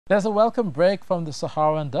There's a welcome break from the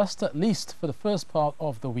Saharan dust, at least for the first part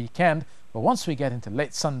of the weekend. But once we get into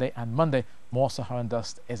late Sunday and Monday, more Saharan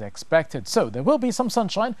dust is expected. So there will be some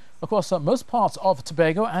sunshine across most parts of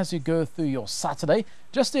Tobago as you go through your Saturday.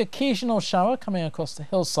 Just the occasional shower coming across the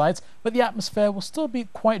hillsides, but the atmosphere will still be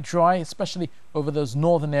quite dry, especially over those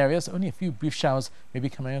northern areas. Only a few brief showers may be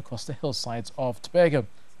coming across the hillsides of Tobago.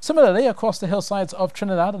 Similarly, across the hillsides of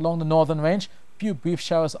Trinidad along the northern range, few brief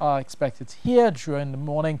showers are expected here during the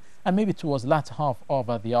morning and maybe towards the latter half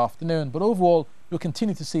of the afternoon. But overall, you'll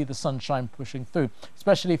continue to see the sunshine pushing through,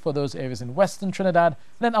 especially for those areas in western Trinidad.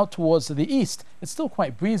 And then out towards the east, it's still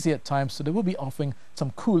quite breezy at times, so they will be offering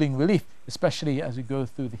some cooling relief, especially as we go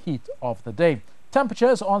through the heat of the day.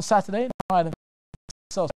 Temperatures on Saturday, 9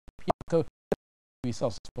 Celsius, 30 degrees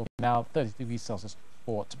Celsius for now, 30 degrees Celsius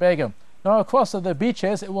for Tobago. Now, across the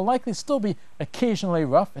beaches, it will likely still be occasionally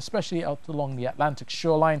rough, especially out along the Atlantic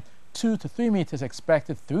shoreline. 2 to 3 meters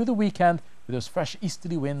expected through the weekend with those fresh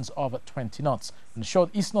easterly winds of 20 knots. And the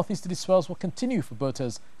short east-northeasterly swells will continue for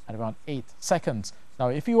boaters at around 8 seconds. Now,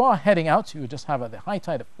 if you are heading out, you will just have the high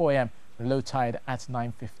tide at 4 a.m. and low tide at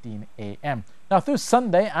 9:15 a.m. Now, through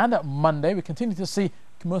Sunday and Monday, we continue to see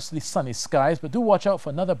mostly sunny skies, but do watch out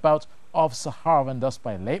for another bout of Saharan dust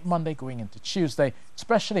by late Monday going into Tuesday,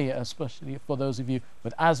 especially for those of you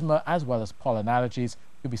with asthma as well as pollen allergies.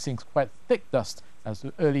 You'll be seeing quite thick dust as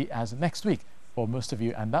early as next week for most of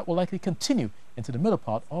you, and that will likely continue into the middle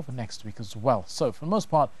part of next week as well. So for the most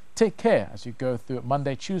part, take care as you go through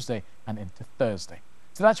Monday, Tuesday and into Thursday.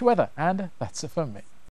 So that's your weather, and that's it from me.